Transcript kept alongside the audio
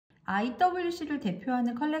IWC를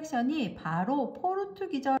대표하는 컬렉션이 바로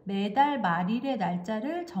포르투기저 매달 말일의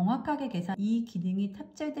날짜를 정확하게 계산. 이 기능이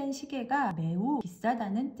탑재된 시계가 매우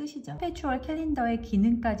비싸다는 뜻이죠. 퍼페추얼캘린더의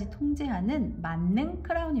기능까지 통제하는 만능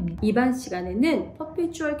크라운입니다. 이번 시간에는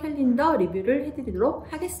퍼페추얼캘린더 리뷰를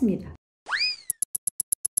해드리도록 하겠습니다.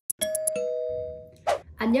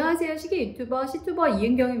 안녕하세요. 시계 유튜버 시튜버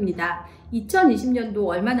이은경입니다. 2020년도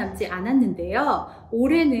얼마 남지 않았는데요.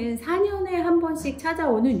 올해는 4년에 한 번씩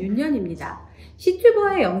찾아오는 윤년입니다.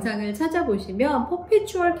 시튜버의 영상을 찾아보시면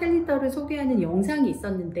퍼페추얼 캘린더를 소개하는 영상이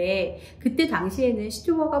있었는데 그때 당시에는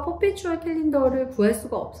시튜버가 퍼페추얼 캘린더를 구할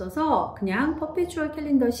수가 없어서 그냥 퍼페추얼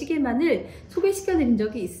캘린더 시계만을 소개시켜 드린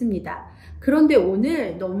적이 있습니다. 그런데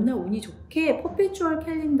오늘 너무나 운이 좋게 퍼페추얼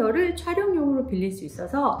캘린더를 촬영용으로 빌릴 수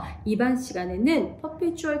있어서 이번 시간에는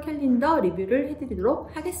퍼페추얼 캘린더 리뷰를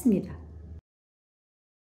해드리도록 하겠습니다.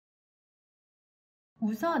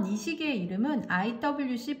 우선 이 시계의 이름은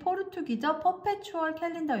IWC 포르투기저 퍼페추얼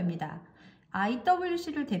캘린더입니다.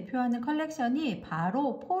 IWC를 대표하는 컬렉션이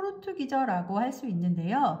바로 포르투기저라고 할 수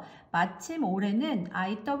있는데요. 마침 올해는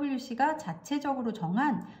IWC가 자체적으로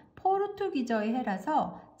정한 포르투기저의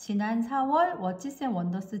해라서 지난 4월 워치스 앤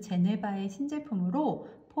원더스 제네바의 신제품으로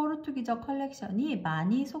포르투기저 컬렉션이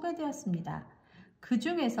많이 소개되었습니다. 그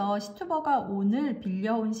중에서 시튜버가 오늘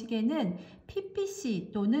빌려온 시계는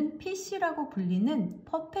PPC 또는 PC라고 불리는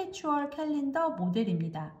퍼페추얼 캘린더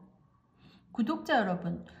모델입니다. 구독자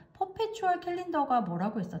여러분, 퍼페추얼 캘린더가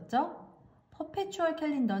뭐라고 했었죠? 퍼페추얼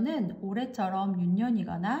캘린더는 올해처럼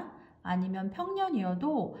윤년이거나 아니면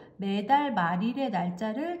평년이어도 매달 말일의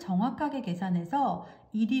날짜를 정확하게 계산해서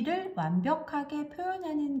일일을 완벽하게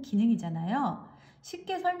표현하는 기능이잖아요.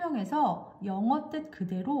 쉽게 설명해서 영어 뜻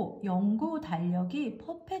그대로 영구 달력이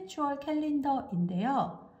퍼페추얼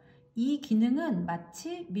캘린더인데요. 이 기능은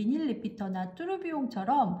마치 미니 리피터나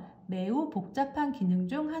뚜루비용처럼 매우 복잡한 기능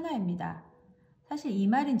중 하나입니다. 사실 이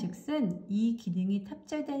말인즉슨 이 기능이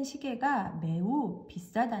탑재된 시계가 매우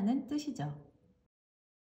비싸다는 뜻이죠.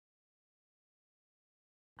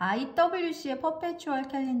 IWC의 퍼페추얼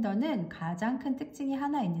캘린더는 가장 큰 특징이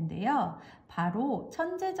하나 있는데요. 바로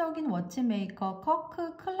천재적인 워치메이커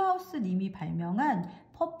클라우스 님이 발명한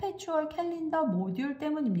퍼페추얼 캘린더 모듈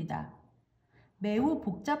때문입니다. 매우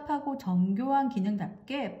복잡하고 정교한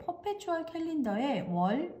기능답게 퍼페추얼 캘린더에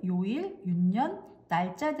월, 요일, 윤년,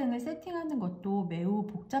 날짜 등을 세팅하는 것도 매우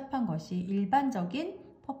복잡한 것이 일반적인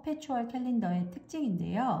퍼페추얼 캘린더의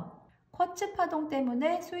특징인데요. 쿼츠 파동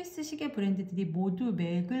때문에 스위스 시계 브랜드들이 모두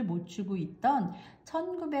맥을 못 추고 있던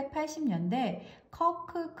 1980년대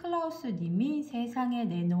클라우스 님이 세상에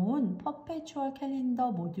내놓은 퍼페추얼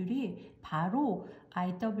캘린더 모듈이 바로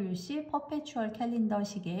IWC 퍼페추얼 캘린더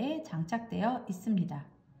시계에 장착되어 있습니다.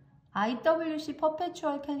 IWC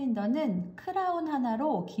퍼페추얼 캘린더는 크라운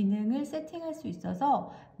하나로 기능을 세팅할 수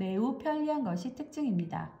있어서 매우 편리한 것이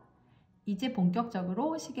특징입니다. 이제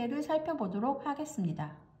본격적으로 시계를 살펴보도록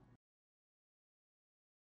하겠습니다.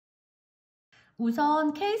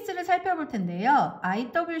 우선 케이스를 살펴볼 텐데요.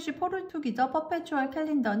 IWC 포르투기저 퍼페추얼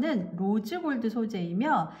캘린더는 로즈 골드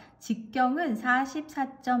소재이며 직경은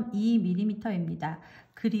 44.2mm입니다.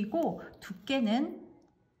 그리고 두께는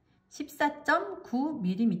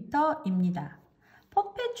 14.9mm입니다.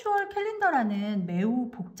 퍼페추얼 캘린더라는 매우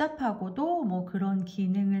복잡하고도 그런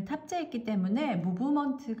기능을 탑재했기 때문에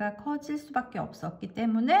무브먼트가 커질 수밖에 없었기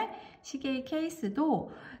때문에 시계의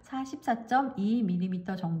케이스도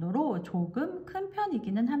 44.2mm 정도로 조금 큰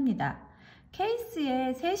편이기는 합니다.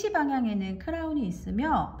 케이스의 3시 방향에는 크라운이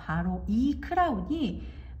있으며 바로 이 크라운이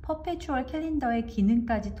퍼페추얼 캘린더의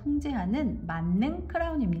기능까지 통제하는 만능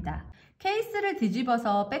크라운입니다. 케이스를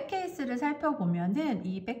뒤집어서 백케이스를 살펴보면은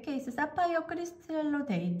이 백케이스 사파이어 크리스탈로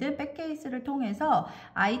되어 있는 백케이스를 통해서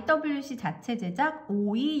IWC 자체 제작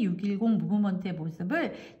 52610 무브먼트의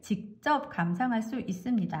모습을 직접 감상할 수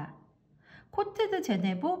있습니다. 코트드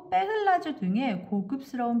제네브, 빼흘라주 등의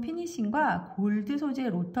고급스러운 피니싱과 골드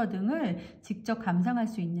소재의 로터 등을 직접 감상할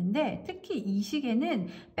수 있는데 특히 이 시계는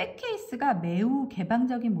백케이스가 매우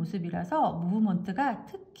개방적인 모습이라서 무브먼트가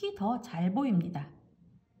특히 더 잘 보입니다.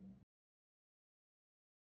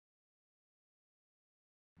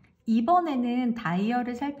 이번에는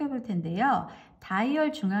다이얼을 살펴볼 텐데요.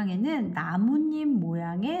 다이얼 중앙에는 나뭇잎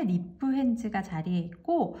모양의 리프 핸즈가 자리해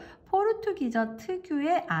있고 포르투기저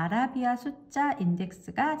특유의 아라비아 숫자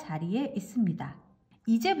인덱스가 자리해 있습니다.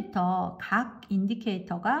 이제부터 각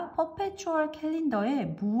인디케이터가 퍼페추얼 캘린더에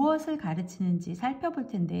무엇을 가르치는지 살펴볼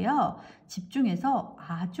텐데요. 집중해서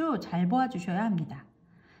아주 잘 보아주셔야 합니다.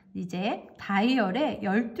 이제 다이얼의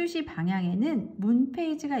 12시 방향에는 문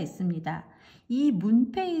페이지가 있습니다. 이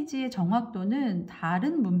문페이지의 정확도는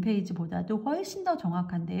다른 문페이지보다도 훨씬 더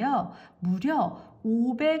정확한데요. 무려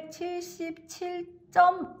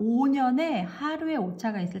 577.5년의 하루의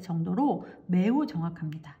오차가 있을 정도로 매우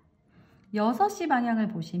정확합니다. 6시 방향을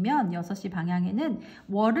보시면 6시 방향에는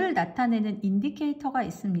월을 나타내는 인디케이터가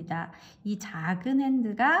있습니다. 이 작은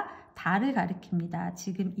핸드가 달을 가리킵니다.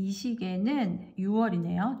 지금 이 시계는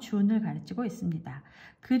 6월이네요. 준을 가리키고 있습니다.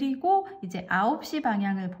 그리고 이제 9시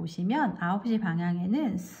방향을 보시면 9시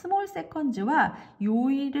방향에는 스몰 세컨즈와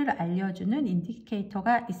요일을 알려주는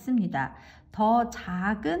인디케이터가 있습니다. 더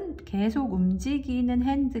작은 계속 움직이는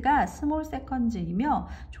핸드가 스몰 세컨즈이며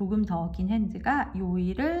조금 더 긴 핸드가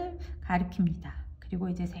요일을 가리킵니다. 그리고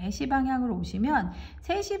이제 3시 방향으로 오시면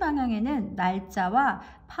 3시 방향에는 날짜와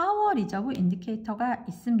파워 리저브 인디케이터가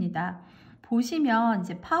있습니다. 보시면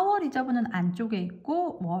이제 파워 리저브는 안쪽에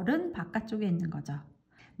있고 월은 바깥쪽에 있는 거죠.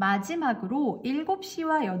 마지막으로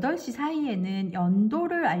 7시와 8시 사이에는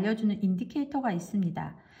연도를 알려주는 인디케이터가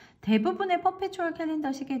있습니다. 대부분의 퍼페추얼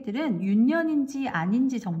캘린더 시계들은 윤년인지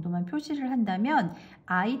아닌지 정도만 표시를 한다면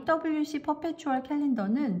IWC 퍼페추얼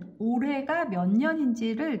캘린더는 올해가 몇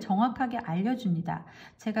년인지를 정확하게 알려줍니다.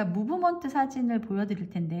 제가 무브먼트 사진을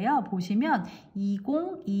보여드릴 텐데요. 보시면 20,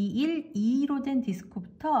 21, 22로 된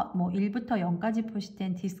디스크부터 1부터 0까지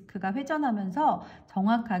표시된 디스크가 회전하면서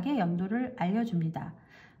정확하게 연도를 알려줍니다.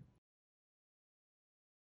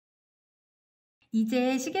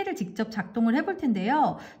 이제 시계를 직접 작동을 해볼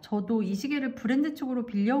텐데요. 저도 이 시계를 브랜드 쪽으로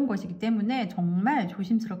빌려온 것이기 때문에 정말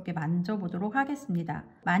조심스럽게 만져보도록 하겠습니다.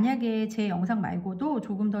 만약에 제 영상 말고도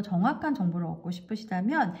조금 더 정확한 정보를 얻고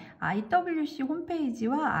싶으시다면 IWC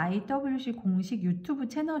홈페이지와 IWC 공식 유튜브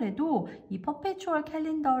채널에도 이 퍼페추얼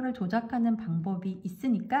캘린더를 조작하는 방법이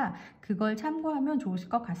있으니까 그걸 참고하면 좋으실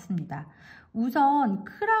것 같습니다. 우선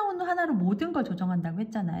크라운 하나로 모든 걸 조정한다고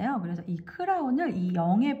했잖아요. 그래서 이 크라운을 이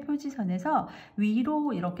 0의 표지선에서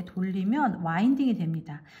위로 이렇게 돌리면 와인딩이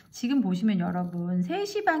됩니다. 지금 보시면 여러분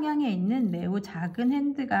 3시 방향에 있는 매우 작은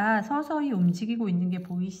핸드가 서서히 움직이고 있는 게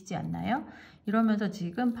보이시지 않나요? 이러면서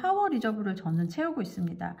지금 파워 리저브를 저는 채우고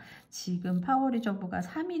있습니다. 지금 파워 리저브가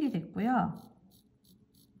 3일이 됐고요.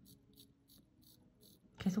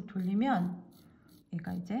 계속 돌리면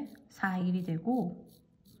얘가 이제 4일이 되고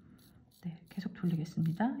계속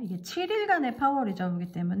돌리겠습니다. 이게 7일간의 파워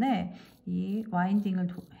리저브이기 때문에 이 와인딩을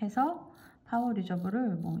해서 파워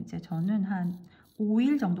리저브를 이제 저는 한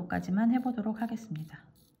 5일 정도까지만 해보도록 하겠습니다.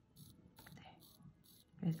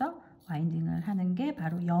 그래서 와인딩을 하는 게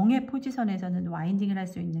바로 0의 포지션에서는 와인딩을 할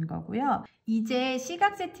수 있는 거고요. 이제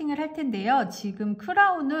시각 세팅을 할 텐데요. 지금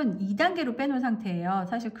크라운은 2단계로 빼놓은 상태예요.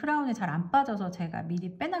 사실 크라운이 잘 안 빠져서 제가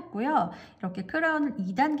미리 빼놨고요. 이렇게 크라운을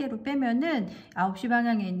 2단계로 빼면은 9시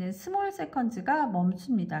방향에 있는 스몰 세컨즈가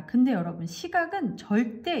멈춥니다. 근데 여러분 시각은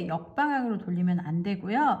절대 역방향으로 돌리면 안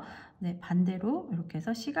되고요. 반대로 이렇게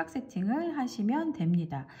해서 시각 세팅을 하시면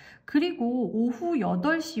됩니다. 그리고 오후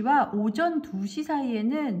 8시와 오전 2시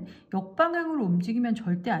사이에는 역방향으로 움직이면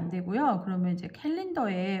절대 안 되고요. 그러면 이제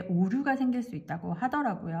캘린더에 오류가 생길 수 있다고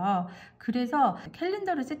하더라고요. 그래서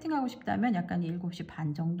캘린더를 세팅하고 싶다면 약간 7시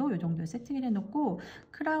반 정도 이 정도에 세팅을 해놓고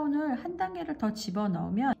크라운을 한 단계를 더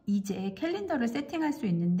집어넣으면 이제 캘린더를 세팅할 수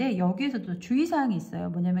있는데 여기에서도 주의사항이 있어요.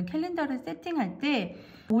 뭐냐면 캘린더를 세팅할 때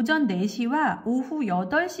오전 4시와 오후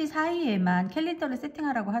 8시 사이에만 캘린더를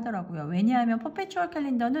세팅하라고 하더라고요. 왜냐하면 퍼페추얼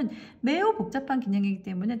캘린더는 매우 복잡한 기능이기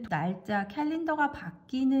때문에 날짜 캘린더가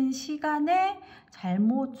바뀌는 시간에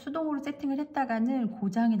잘못 수동으로 세팅을 했다가는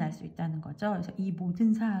고장이 날 수 있다는 거죠. 그래서 이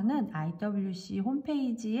모든 사항은 IWC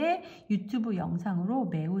홈페이지의 유튜브 영상으로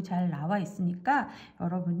매우 잘 나와 있으니까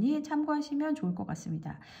여러분이 참고하시면 좋을 것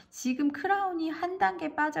같습니다. 지금 크라운이 한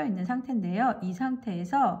단계 빠져 있는 상태인데요. 이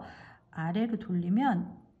상태에서 아래로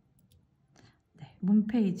돌리면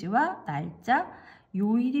문페이지와 날짜,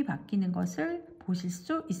 요일이 바뀌는 것을 보실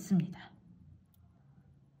수 있습니다.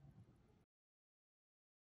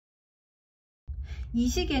 이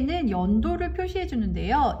시계는 연도를 표시해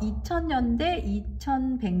주는데요. 2000년대,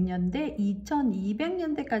 2100년대,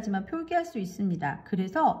 2200년대까지만 표기할 수 있습니다.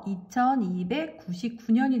 그래서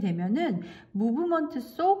 2299년이 되면은 무브먼트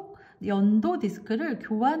속 연도 디스크를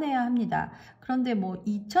교환해야 합니다. 그런데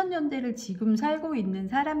 2000년대를 지금 살고 있는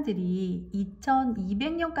사람들이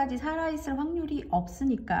 2200년까지 살아있을 확률이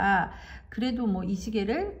없으니까 그래도 이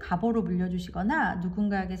시계를 갑오로 물려주시거나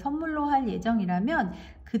누군가에게 선물로 할 예정이라면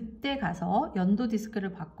그때 가서 연도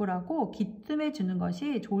디스크를 바꾸라고 기뜸해 주는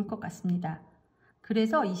것이 좋을 것 같습니다.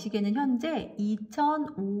 그래서 이 시계는 현재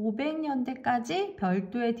 2500년대까지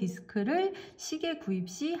별도의 디스크를 시계 구입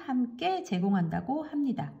시 함께 제공한다고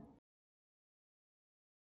합니다.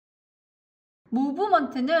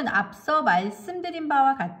 무브먼트는 앞서 말씀드린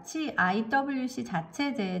바와 같이 IWC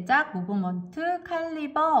자체 제작 무브먼트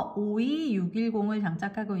칼리버 52610을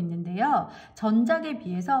장착하고 있는데요. 전작에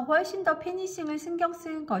비해서 훨씬 더 피니싱을 신경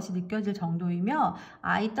쓴 것이 느껴질 정도이며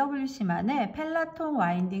IWC만의 펠라톤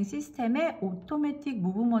와인딩 시스템의 오토매틱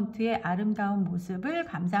무브먼트의 아름다운 모습을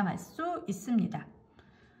감상할 수 있습니다.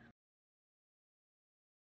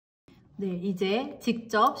 네, 이제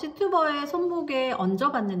직접 시튜버의 손목에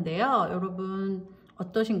얹어봤는데요. 여러분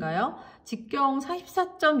어떠신가요? 직경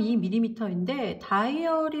 44.2mm인데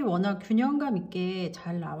다이얼이 워낙 균형감 있게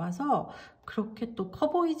잘 나와서 그렇게 또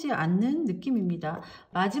커 보이지 않는 느낌입니다.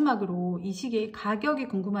 마지막으로 이 시계의 가격이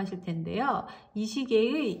궁금하실 텐데요. 이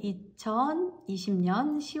시계의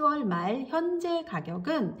 2020년 10월 말 현재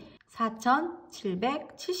가격은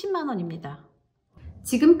 4,770만 원입니다.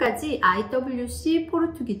 지금까지 IWC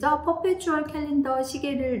포르투기저 퍼페추얼 캘린더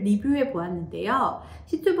시계를 리뷰해 보았는데요.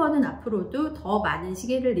 시튜버는 앞으로도 더 많은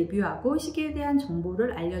시계를 리뷰하고 시계에 대한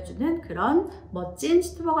정보를 알려주는 그런 멋진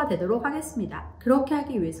시튜버가 되도록 하겠습니다. 그렇게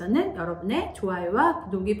하기 위해서는 여러분의 좋아요와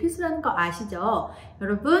구독이 필수라는 거 아시죠?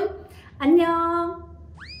 여러분 안녕!